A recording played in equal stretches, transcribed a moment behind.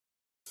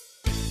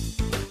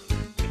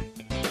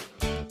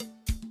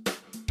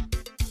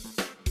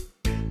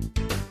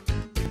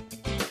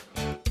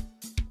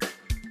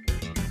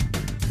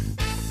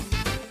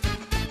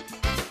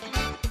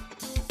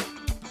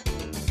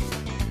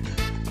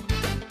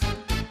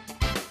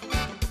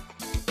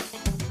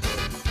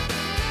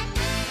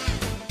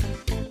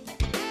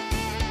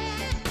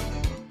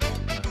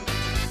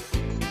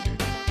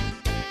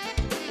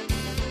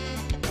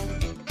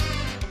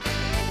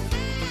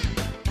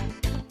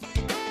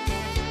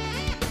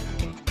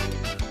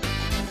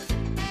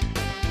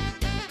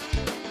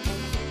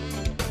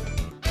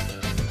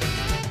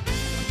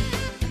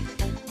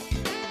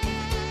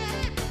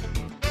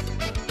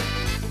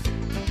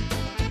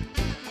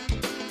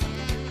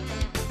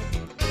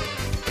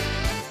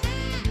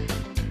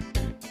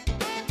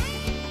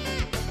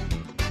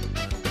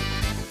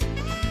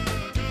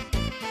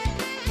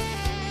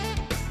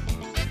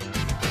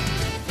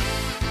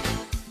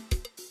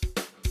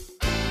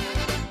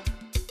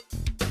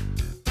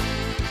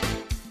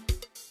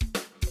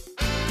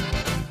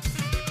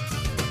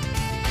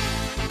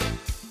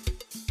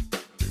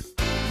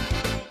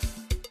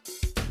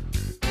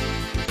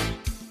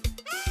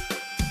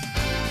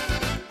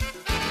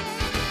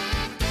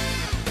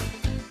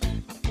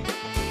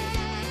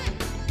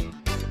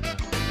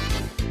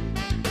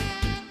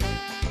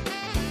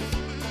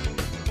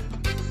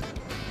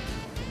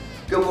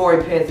Good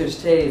morning, Panthers.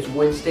 Today is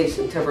Wednesday,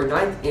 September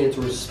 9th, and it's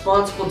a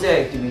responsible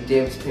day to be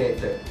David's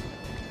Panther.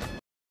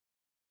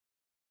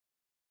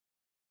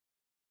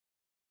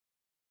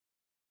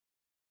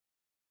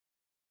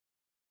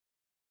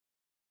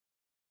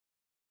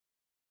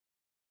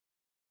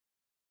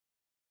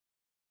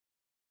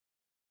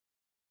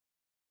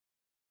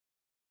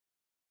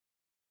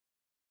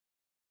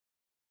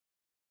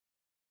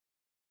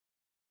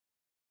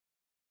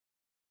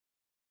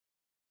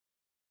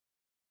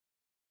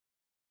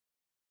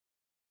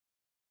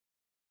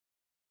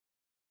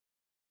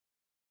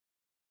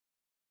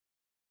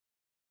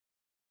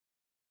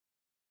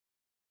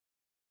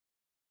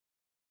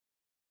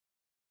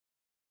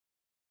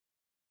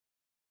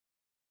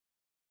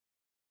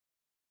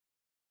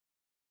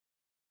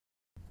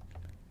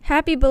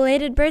 Happy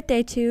belated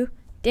birthday to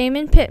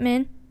Damon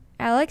Pittman,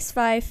 Alex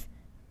Fife,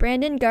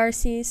 Brandon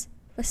Garces,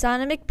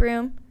 Lasana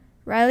McBroom,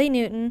 Riley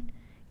Newton,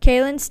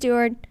 Kaylin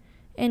Stewart,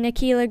 and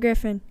Akila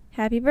Griffin.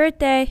 Happy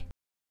birthday!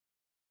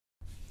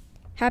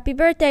 Happy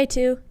birthday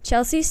to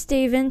Chelsea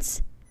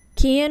Stevens,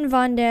 Kian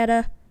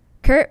Vondetta,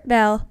 Kurt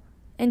Bell,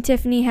 and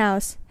Tiffany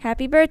House.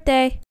 Happy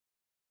birthday!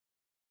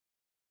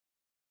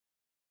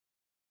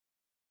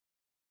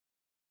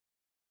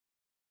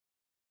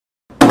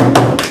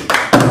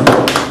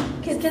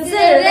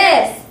 Consider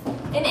this!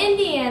 In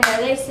Indiana,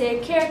 they say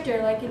a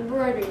character like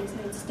embroidery is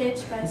made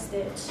stitch by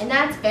stitch. And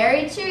that's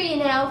very true, you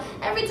know.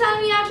 Every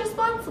time you act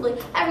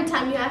responsibly, every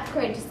time you act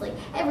courageously,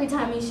 every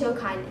time you show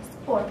kindness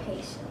or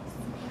patience,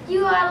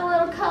 you add a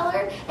little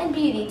color and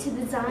beauty to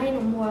the design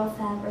and moral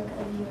fabric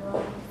of your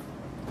life.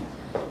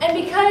 And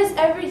because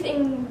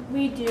everything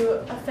we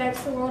do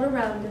affects the world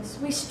around us,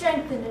 we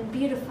strengthen and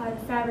beautify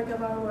the fabric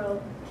of our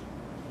world.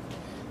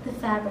 The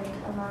fabric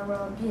of our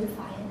world,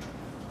 beautify it.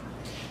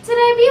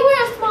 Today, be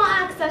aware of small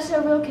acts that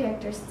show real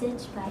character,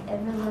 stitch by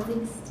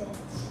ever-living stitch.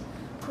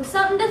 With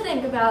something to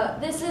think about,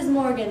 this is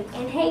Morgan.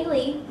 And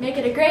Haley. Make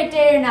it a great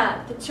day or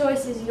not, the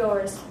choice is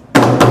yours.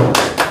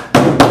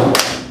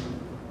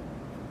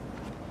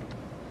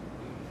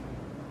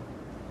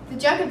 The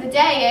joke of the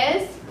day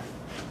is,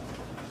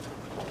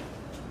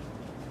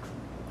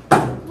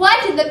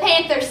 what did the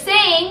panther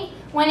sing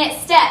when it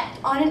stepped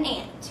on an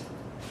ant?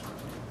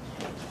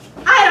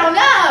 I don't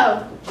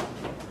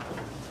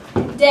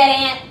know. Dead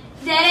ant.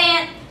 Dead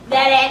ant,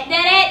 dead ant,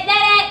 dead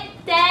ant,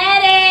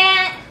 dead ant, dead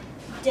ant,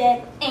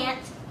 dead ant.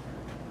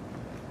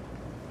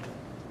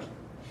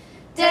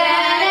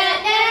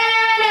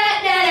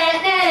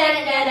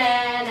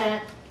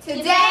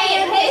 Today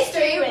in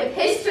history with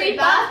History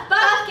Buff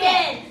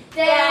Buffkin.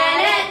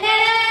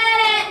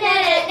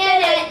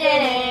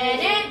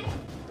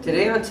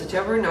 Today on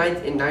September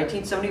 9th in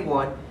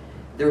 1971,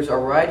 there was a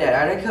riot at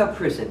Attica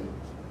Prison.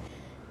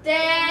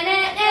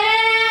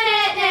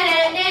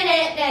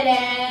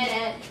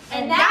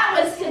 And that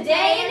was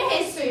Today in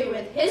History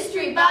with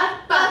History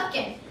Buff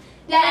Buffkin.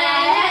 Welcome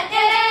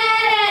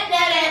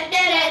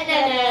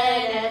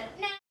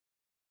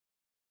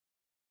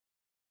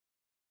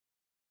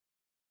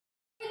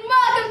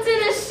to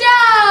the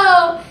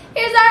show!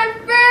 Here's our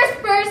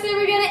first person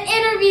we're going to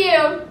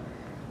interview,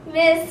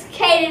 Miss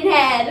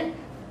Cadenhead.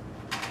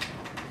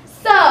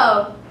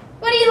 So,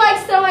 what do you like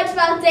so much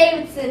about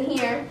Davidson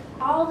here?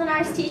 All the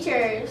nice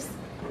teachers.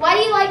 Why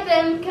do you like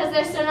them? Because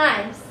they're so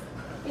nice.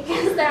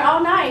 Because they're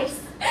all nice.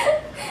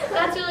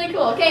 That's really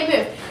cool. Okay,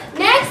 move.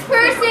 Next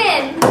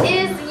person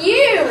is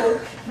you.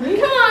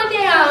 Come on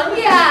down.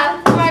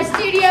 Yeah, from our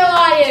studio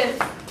audience.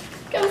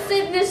 Come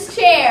sit in this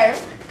chair.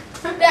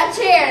 That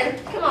chair.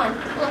 Come on,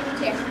 pull up the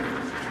chair.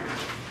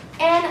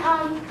 And,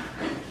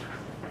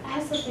 I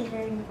have something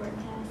very important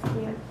to ask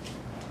you.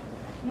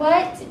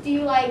 What do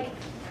you like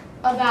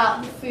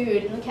about the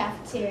food in the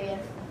cafeteria?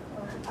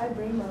 I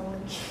bring my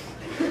lunch.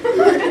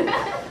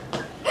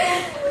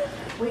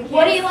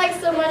 What do you like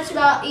so much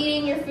about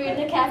eating your food in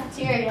the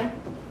cafeteria?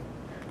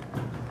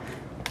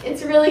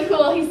 It's really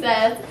cool, he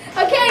says.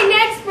 Okay,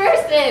 next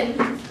person.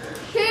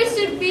 Who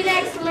should be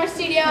next from our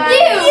studio? You!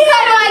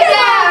 Come on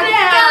down!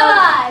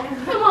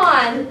 Come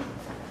on!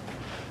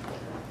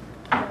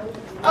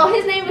 Oh,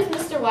 his name is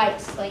Mr. White,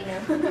 just so you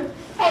know.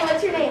 Hey,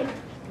 what's your name?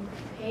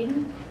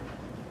 Hayden.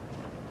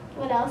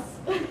 What else?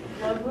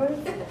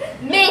 Bloodworth.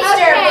 Mr.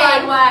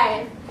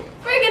 Bloodworth.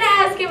 We're going to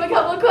ask him a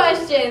couple of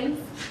questions.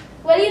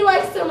 What do you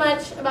like so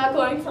much about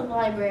going to the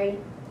library,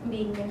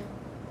 being there,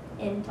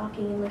 and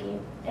talking and looking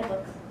at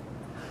books?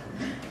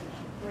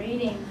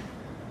 Reading.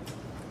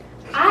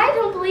 I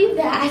don't believe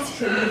that. It's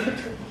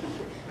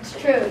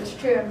true,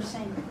 I'm just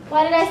saying.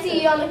 Why did I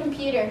see you on the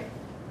computer?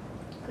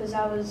 Because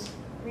I was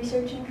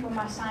researching for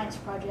my science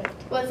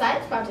project. What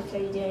science project are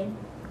you doing?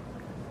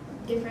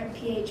 Different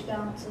pH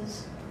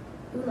balances.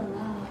 Ooh la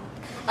la.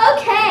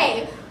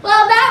 Okay,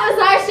 well that was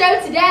our show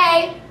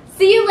today.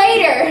 See you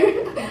later.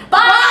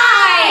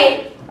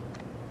 Bye!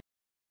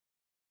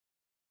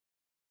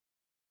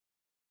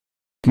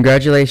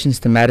 Congratulations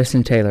to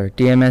Madison Taylor,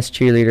 DMS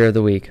Cheerleader of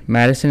the Week.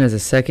 Madison is a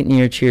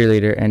second-year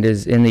cheerleader and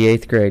is in the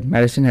 8th grade.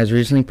 Madison has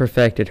recently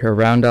perfected her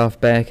round-off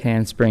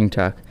backhand spring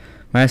tuck.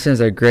 Madison is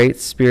a great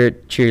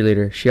spirit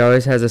cheerleader. She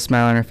always has a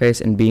smile on her face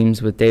and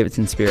beams with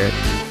Davidson spirit.